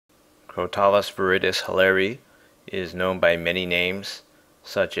Crotalus viridis Helleri is known by many names,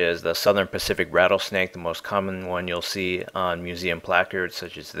 such as the southern Pacific rattlesnake, the most common one you'll see on museum placards,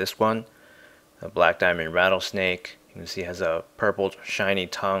 such as this one. The black diamond rattlesnake, you can see has a purple shiny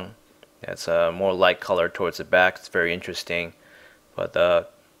tongue that's more light colored towards the back. It's very interesting, but the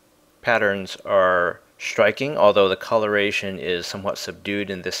patterns are striking, although the coloration is somewhat subdued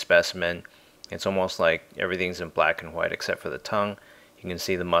in this specimen. It's almost like everything's in black and white except for the tongue. You can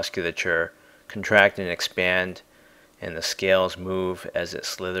see the musculature contract and expand, and the scales move as it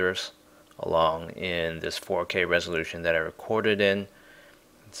slithers along in this 4K resolution that I recorded in.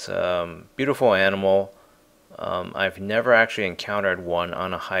 It's a beautiful animal. I've never actually encountered one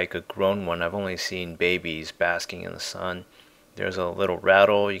on a hike, a grown one. I've only seen babies basking in the sun. There's a little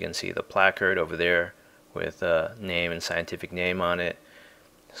rattle. You can see the placard over there with a name and scientific name on it.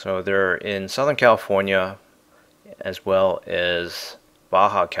 So they're in Southern California as well as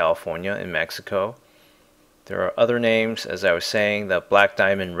Baja California in Mexico. There are other names, as I was saying, the black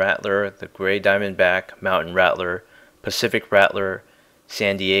diamond rattler, the gray diamondback mountain rattler, Pacific rattler,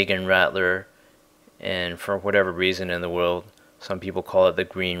 San Diegan rattler, and for whatever reason in the world, some people call it the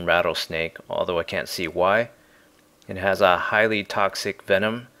green rattlesnake, although I can't see why. It has a highly toxic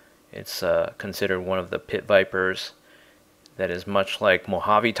venom. It's considered one of the pit vipers that is much like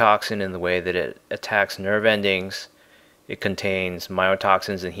Mojave toxin in the way that it attacks nerve endings. It contains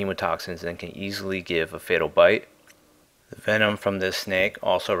myotoxins and hemotoxins and can easily give a fatal bite. The venom from this snake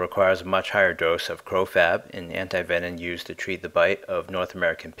also requires a much higher dose of Crofab, an antivenin used to treat the bite of North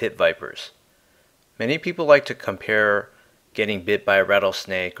American pit vipers. Many people like to compare getting bit by a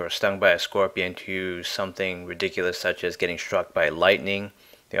rattlesnake or stung by a scorpion to something ridiculous such as getting struck by lightning.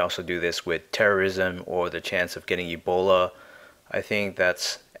 They also do this with terrorism or the chance of getting Ebola. I think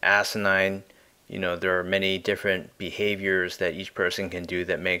that's asinine. You know, there are many different behaviors that each person can do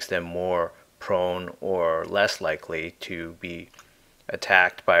that makes them more prone or less likely to be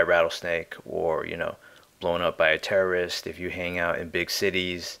attacked by a rattlesnake or, blown up by a terrorist. If you hang out in big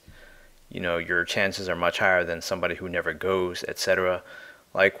cities, your chances are much higher than somebody who never goes, etc.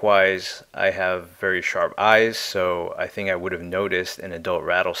 Likewise, I have very sharp eyes, so I think I would have noticed an adult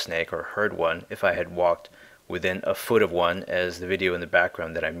rattlesnake or heard one if I had walked within a foot of one, as the video in the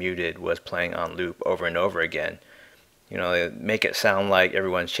background that I muted was playing on loop over and over again. They make it sound like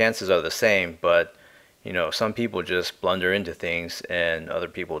everyone's chances are the same, but some people just blunder into things and other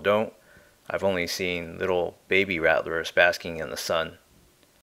people don't. I've only seen little baby rattlers basking in the sun.